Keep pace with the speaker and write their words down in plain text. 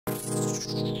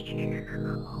Hey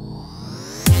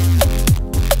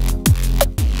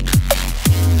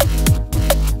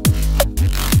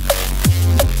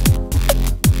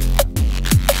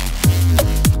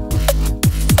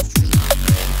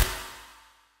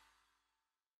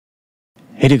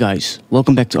there guys,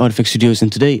 welcome back to ARTFX Studios,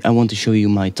 and today I want to show you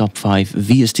my top 5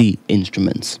 VST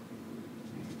instruments.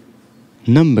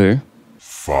 Number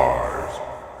 5.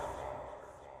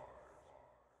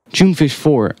 Tunefish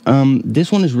 4.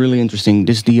 This one is really interesting.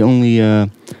 This is the only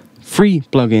free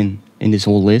plugin in this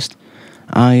whole list.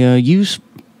 I use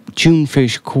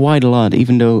Tunefish quite a lot,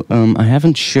 even though I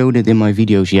haven't showed it in my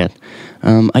videos yet.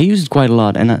 I use it quite a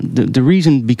lot, and the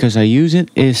reason because I use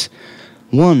it is,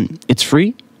 1, it's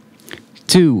free.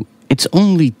 2, it's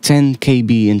only 10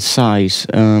 KB in size.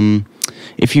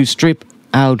 If you strip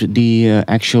out the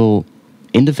actual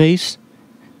interface,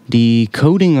 the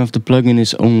coding of the plugin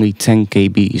is only 10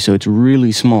 KB, so it's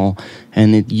really small,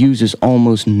 and it uses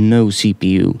almost no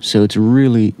CPU, so it's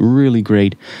really, really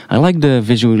great. I like the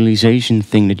visualization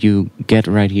thing that you get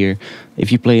right here.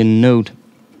 If you play a note,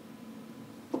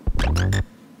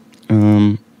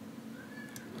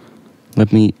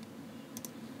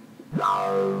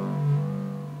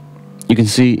 you can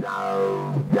see,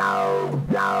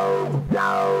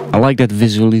 I like that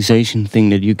visualization thing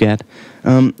that you get.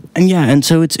 And yeah, and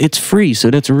so it's free, so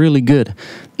that's really good.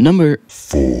 Number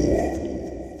 4.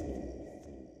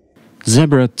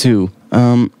 Zebra 2.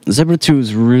 Zebra 2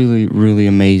 is really, really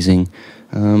amazing.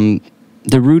 The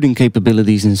routing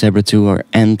capabilities in Zebra 2 are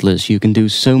endless. You can do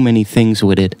so many things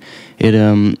with it. It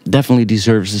definitely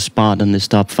deserves a spot on this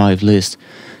top 5 list.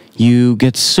 You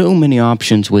get so many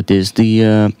options with this.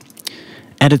 The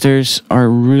editors are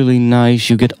really nice.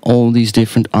 You get all these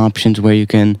different options where you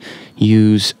can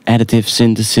use additive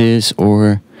synthesis,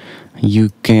 or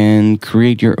you can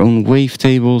create your own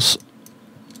wavetables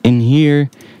in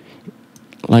here,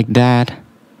 like that.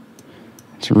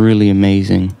 It's really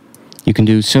amazing. You can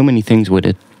do so many things with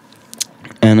it.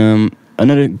 And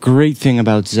another great thing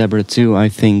about Zebra 2, I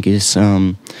think, is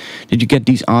that you get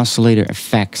these oscillator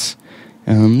effects.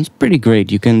 It's pretty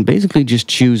great. You can basically just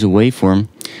choose a waveform,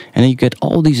 and then you get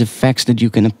all these effects that you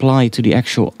can apply to the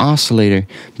actual oscillator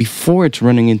before it's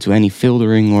running into any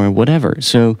filtering or whatever.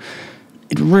 So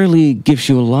it really gives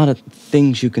you a lot of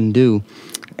things you can do,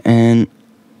 and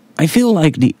I feel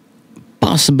like the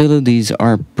possibilities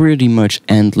are pretty much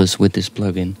endless with this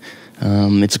plugin.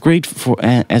 It's great for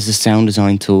as a sound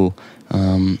design tool.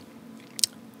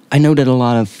 I know that a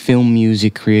lot of film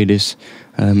music creators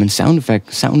and sound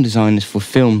designers for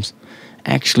films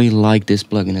actually like this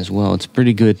plugin as well. It's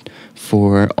pretty good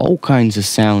for all kinds of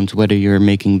sounds, whether you're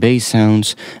making bass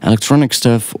sounds, electronic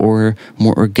stuff, or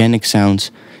more organic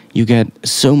sounds. You get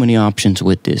so many options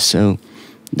with this, so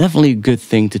definitely a good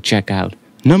thing to check out.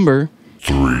 Number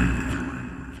 3.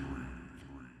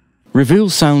 Reveal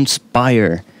Sound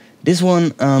Spire. This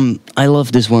one, I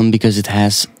love this one because it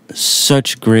has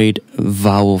such great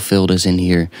vowel filters in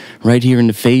here. Right here in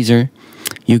the phaser,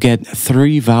 you get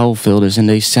 3 vowel filters, and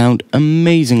they sound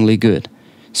amazingly good.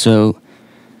 So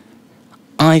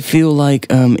I feel like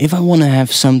if I want to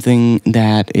have something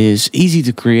that is easy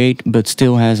to create but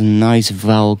still has a nice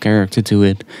vowel character to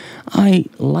it, I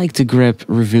like to grab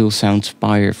Reveal Sound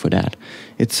Spire for that.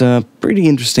 It's a pretty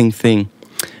interesting thing.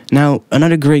 Now,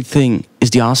 another great thing is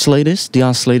the oscillators. The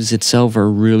oscillators itself are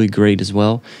really great as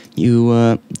well.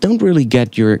 You don't really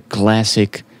get your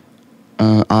classic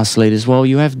oscillators. Well,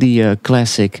 you have the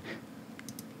classic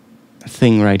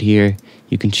thing right here.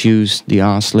 You can choose the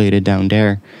oscillator down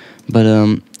there. But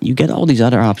you get all these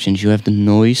other options. You have the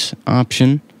noise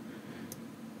option.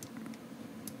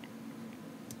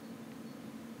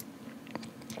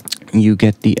 You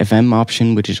get the FM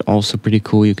option, which is also pretty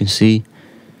cool. You can see.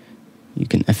 You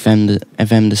can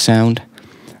FM the sound.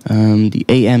 The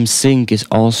AM sync is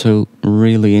also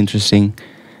really interesting.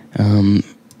 And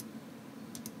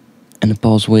the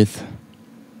pulse width.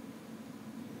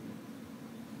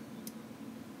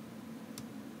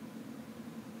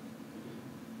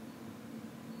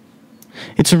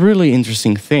 It's a really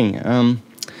interesting thing.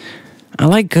 I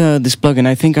like this plugin.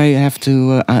 I think I have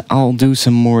to. I'll do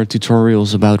some more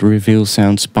tutorials about Reveal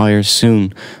Sound Spire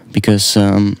soon, because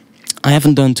I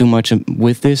haven't done too much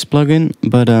with this plugin,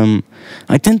 but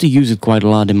I tend to use it quite a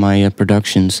lot in my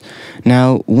productions.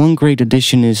 Now, one great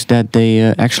addition is that they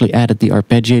actually added the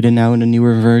arpeggiator now in the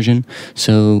newer version,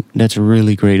 so that's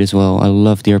really great as well. I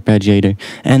love the arpeggiator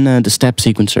and the step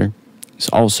sequencer. is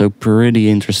also pretty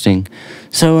interesting.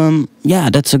 So yeah,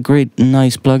 that's a great,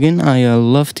 nice plugin. I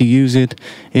love to use it.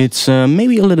 It's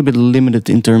maybe a little bit limited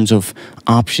in terms of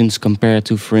options compared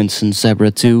to, for instance,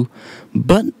 Zebra 2,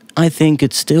 but I think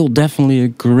it's still definitely a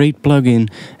great plugin,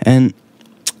 and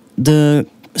the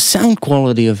sound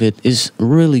quality of it is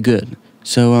really good.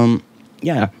 So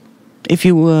yeah, if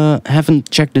you haven't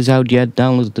checked this out yet,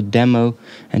 download the demo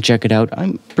and check it out.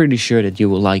 I'm pretty sure that you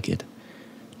will like it.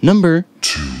 Number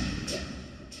 2.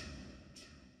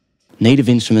 Native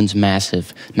Instruments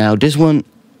Massive. Now this one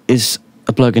is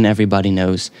a plugin everybody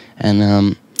knows,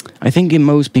 and I think in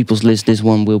most people's list this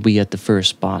one will be at the first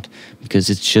spot because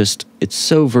it's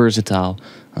so versatile.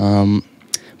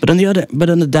 But on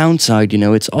the downside, you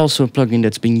know, it's also a plugin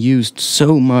that's been used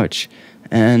so much,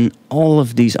 and all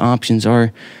of these options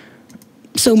are,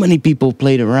 so many people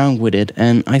played around with it,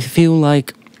 and I feel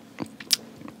like,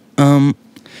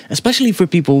 especially for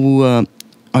people who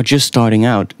are just starting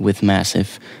out with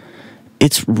Massive,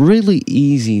 it's really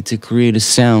easy to create a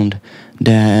sound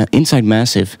that inside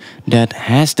Massive that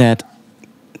has that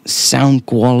sound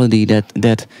quality,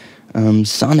 that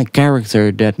sonic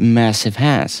character that Massive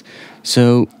has.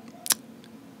 So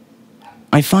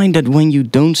I find that when you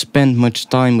don't spend much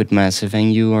time with Massive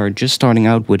and you are just starting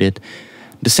out with it,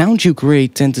 the sounds you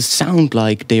create tend to sound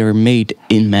like they are made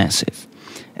in Massive,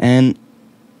 and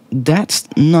that's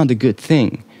not a good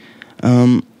thing.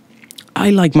 I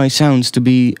like my sounds to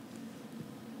be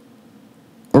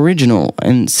original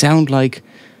and sound like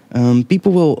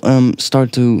people will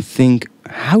start to think,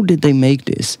 how did they make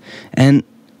this? And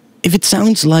if it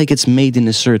sounds like it's made in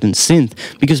a certain synth,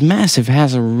 because Massive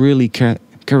has a really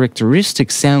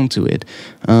characteristic sound to it,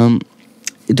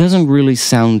 it doesn't really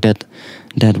sound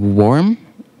that warm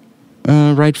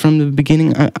right from the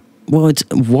beginning. Well, it's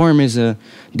warm is a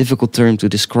difficult term to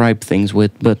describe things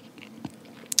with, but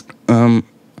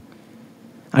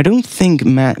I don't think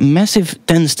Massive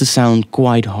tends to sound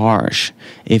quite harsh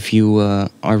if you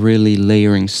are really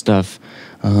layering stuff.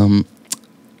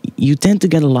 You tend to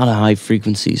get a lot of high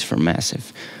frequencies from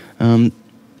Massive.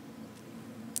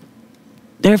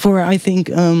 Therefore, I think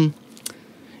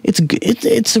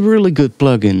it's a really good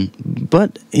plugin,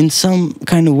 but in some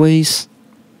kind of ways,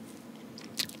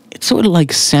 it sort of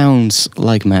like sounds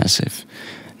like Massive.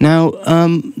 Now,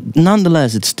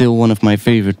 nonetheless, it's still one of my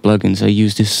favorite plugins. I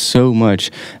use this so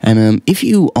much. And if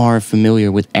you are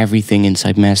familiar with everything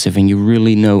inside Massive and you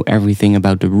really know everything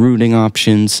about the routing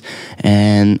options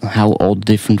and how all the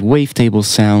different wavetables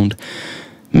sound,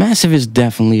 Massive is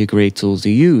definitely a great tool to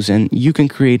use, and you can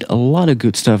create a lot of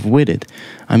good stuff with it.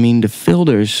 I mean, the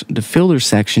filter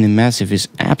section in Massive is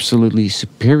absolutely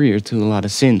superior to a lot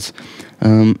of synths.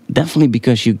 Definitely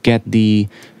because you get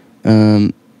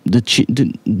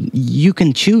you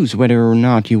can choose whether or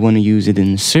not you want to use it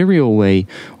in a serial way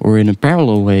or in a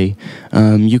parallel way.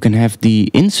 You can have the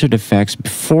insert effects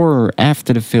before or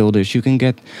after the filters. You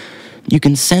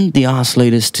can send the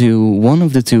oscillators to one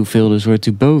of the two filters or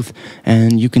to both,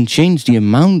 and you can change the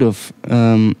amount of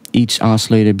each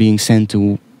oscillator being sent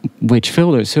to which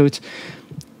filter. So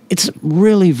it's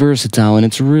really versatile, and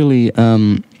it's really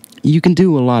you can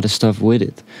do a lot of stuff with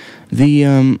it. The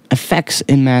effects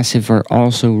in Massive are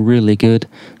also really good.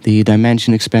 The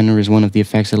dimension expander is one of the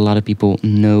effects that a lot of people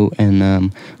know, and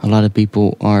a lot of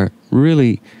people are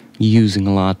really using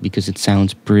a lot because it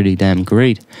sounds pretty damn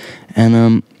great.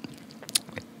 And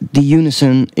the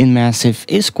unison in Massive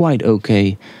is quite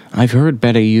okay. I've heard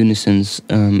better unisons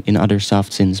in other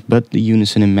soft synths, but the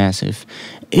unison in Massive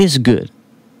is good.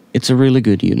 It's a really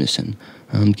good unison.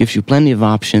 Gives you plenty of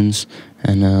options.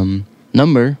 And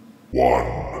number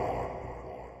 1.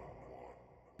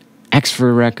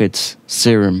 X4 Records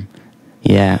Serum.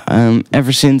 Yeah,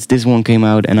 ever since this one came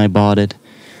out and I bought it,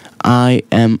 I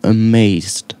am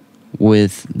amazed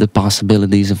with the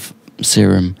possibilities of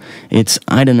Serum.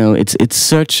 I don't know, it's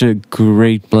such a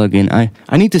great plugin.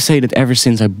 I need to say that ever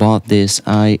since I bought this,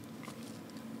 I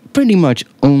pretty much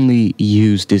only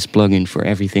use this plugin for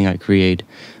everything I create.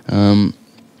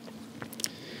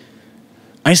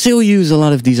 I still use a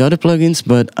lot of these other plugins,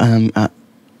 but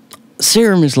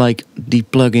Serum is like the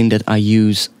plugin that I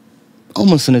use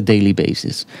almost on a daily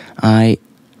basis. I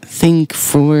think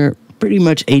for pretty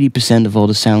much 80% of all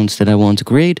the sounds that I want to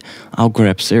create, I'll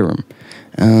grab Serum.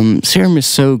 Serum is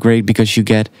so great because you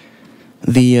get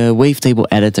the wavetable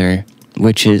editor,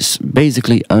 which is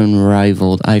basically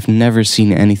unrivaled. I've never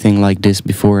seen anything like this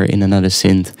before in another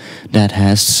synth that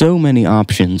has so many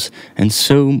options and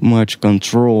so much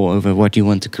control over what you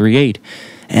want to create.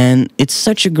 And it's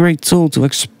such a great tool to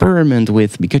experiment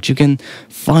with because you can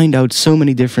find out so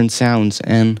many different sounds.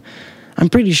 And I'm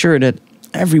pretty sure that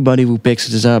everybody who picks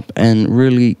this up and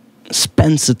really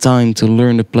spends the time to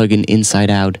learn the plugin inside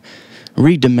out,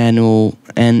 read the manual,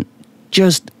 and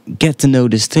just get to know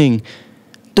this thing,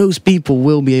 those people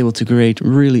will be able to create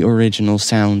really original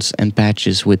sounds and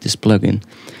patches with this plugin.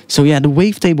 So yeah, the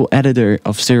wavetable editor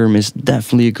of Serum is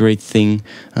definitely a great thing.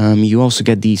 You also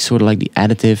get the sort of like the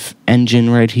additive engine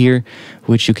right here,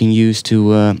 which you can use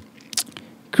to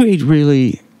create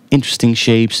really interesting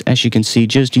shapes, as you can see,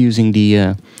 just using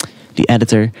the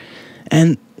editor.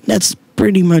 And that's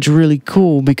pretty much really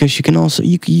cool, because you can also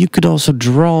you could also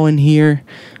draw in here.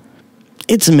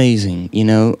 It's amazing, you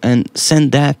know, and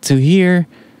send that to here.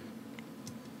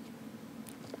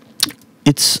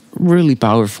 It's really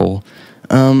powerful.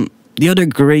 The other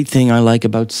great thing I like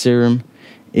about Serum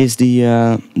is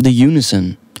the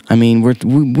unison. I mean,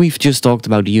 we've just talked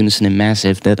about the unison in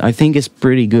Massive that I think is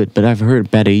pretty good, but I've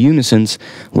heard better unisons.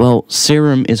 Well,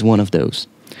 Serum is one of those.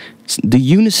 The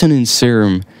unison in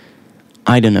Serum,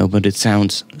 I don't know, but it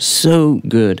sounds so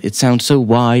good. It sounds so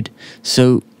wide,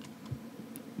 so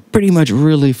pretty much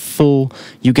really full.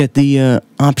 You get the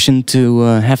option to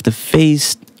have the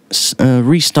phase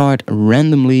restart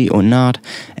randomly or not,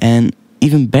 and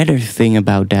even better thing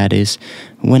about that is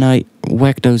when I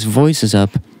whack those voices up,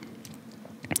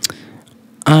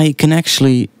 I can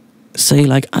actually say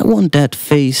like, I want that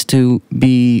phase to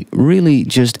be really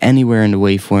just anywhere in the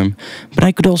waveform, but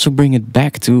I could also bring it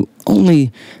back to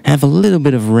only have a little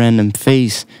bit of random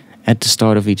phase at the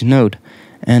start of each note.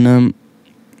 And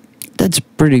that's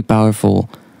pretty powerful.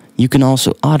 You can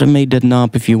also automate that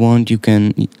knob if you want. You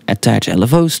can attach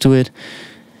LFOs to it.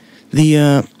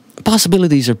 The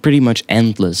possibilities are pretty much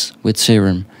endless with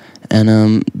Serum.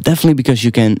 And definitely because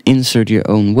you can insert your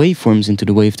own waveforms into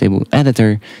the wavetable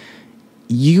editor,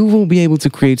 you will be able to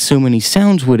create so many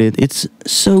sounds with it. It's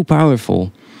so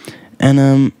powerful.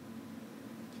 And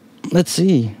let's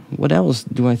see, what else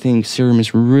do I think Serum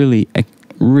is really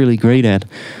great at?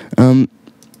 The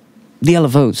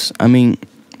LFOs. I mean,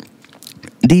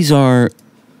 these are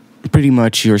pretty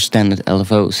much your standard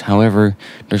LFOs. However,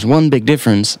 there's one big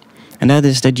difference, and that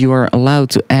is that you are allowed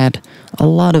to add a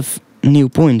lot of new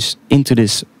points into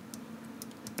this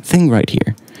thing right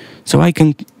here. So I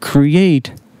can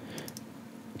create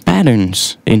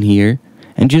patterns in here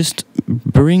and just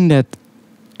bring that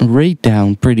rate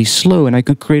down pretty slow, and I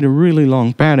could create a really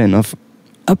long pattern of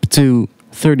up to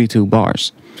 32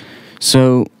 bars.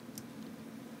 So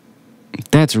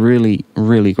that's really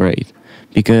great,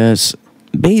 because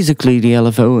basically the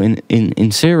LFO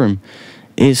in Serum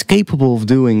is capable of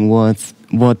doing what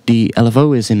the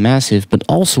LFO is in Massive, but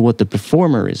also what the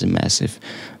Performer is in Massive.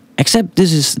 Except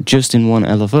this is just in one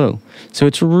LFO. So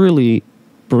it's really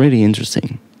pretty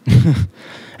interesting.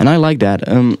 And I like that.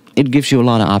 It gives you a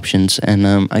lot of options, and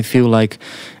I feel like,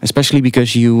 especially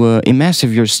because you in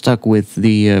Massive you're stuck with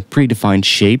the predefined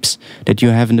shapes that you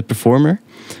have in the Performer.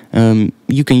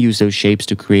 You can use those shapes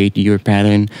to create your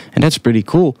pattern, and that's pretty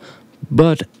cool.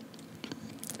 But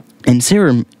in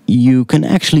Serum, you can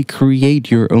actually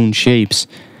create your own shapes,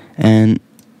 and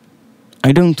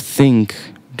I don't think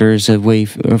there's an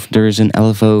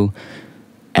LFO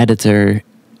editor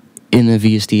in a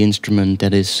VST instrument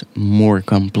that is more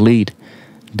complete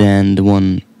than the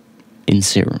one in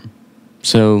Serum.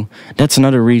 So that's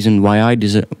another reason why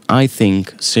I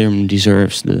think Serum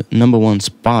deserves the #1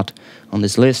 spot on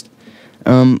this list.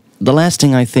 The last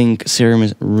thing I think Serum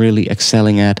is really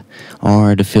excelling at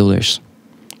are the filters.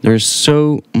 There's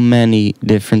so many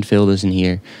different filters in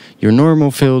here. Your normal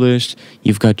filters,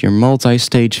 you've got your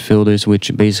multi-stage filters,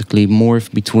 which basically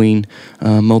morph between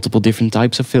multiple different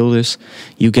types of filters.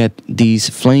 You get these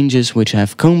flanges, which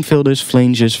have comb filters,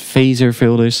 flanges, phaser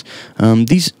filters.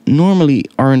 These normally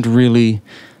aren't really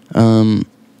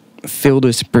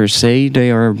filters per se.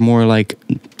 They are more like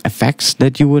effects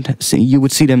that you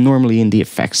would see them normally in the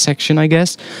effects section, I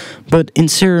guess. But in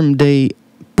Serum, they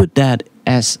put that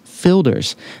as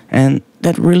filters, and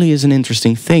that really is an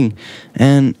interesting thing.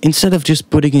 And instead of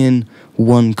just putting in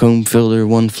one comb filter,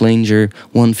 one flanger,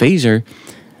 one phaser,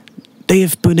 they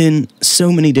have put in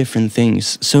so many different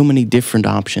things, so many different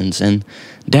options, and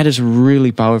that is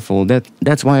really powerful.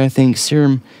 That's why I think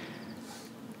Serum,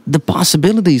 the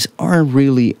possibilities are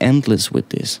really endless with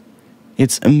this.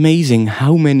 It's amazing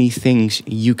how many things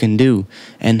you can do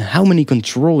and how many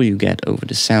control you get over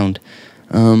the sound.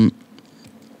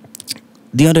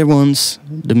 The other ones,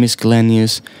 the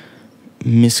miscellaneous,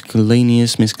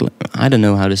 I don't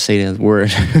know how to say that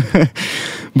word.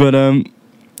 But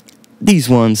these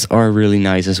ones are really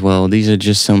nice as well. These are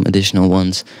just some additional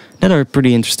ones that are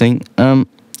pretty interesting.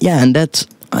 Yeah, and that's,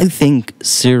 I think,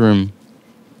 Serum,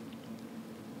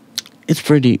 it's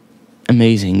pretty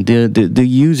amazing. The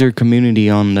user community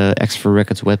on the X4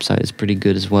 Records website is pretty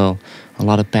good as well. A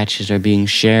lot of patches are being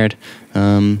shared.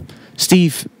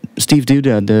 Steve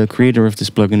Duda, the creator of this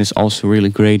plugin, is also really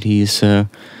great. He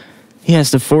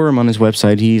has the forum on his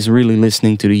website. He's really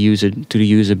listening to the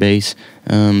user base,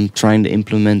 trying to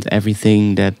implement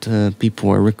everything that people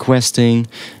are requesting,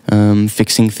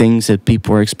 fixing things that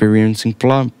people are experiencing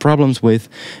problems with,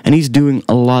 and he's doing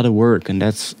a lot of work, and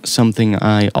that's something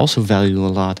I also value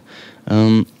a lot.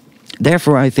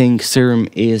 Therefore, I think Serum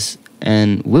is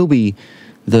and will be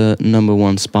the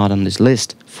 #1 spot on this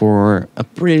list for a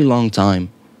pretty long time.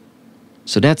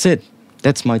 So that's it.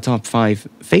 That's my top 5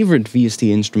 favorite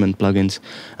VST instrument plugins.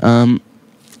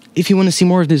 If you want to see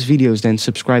more of these videos, then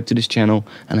subscribe to this channel,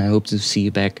 and I hope to see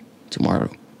you back tomorrow.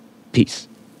 Peace.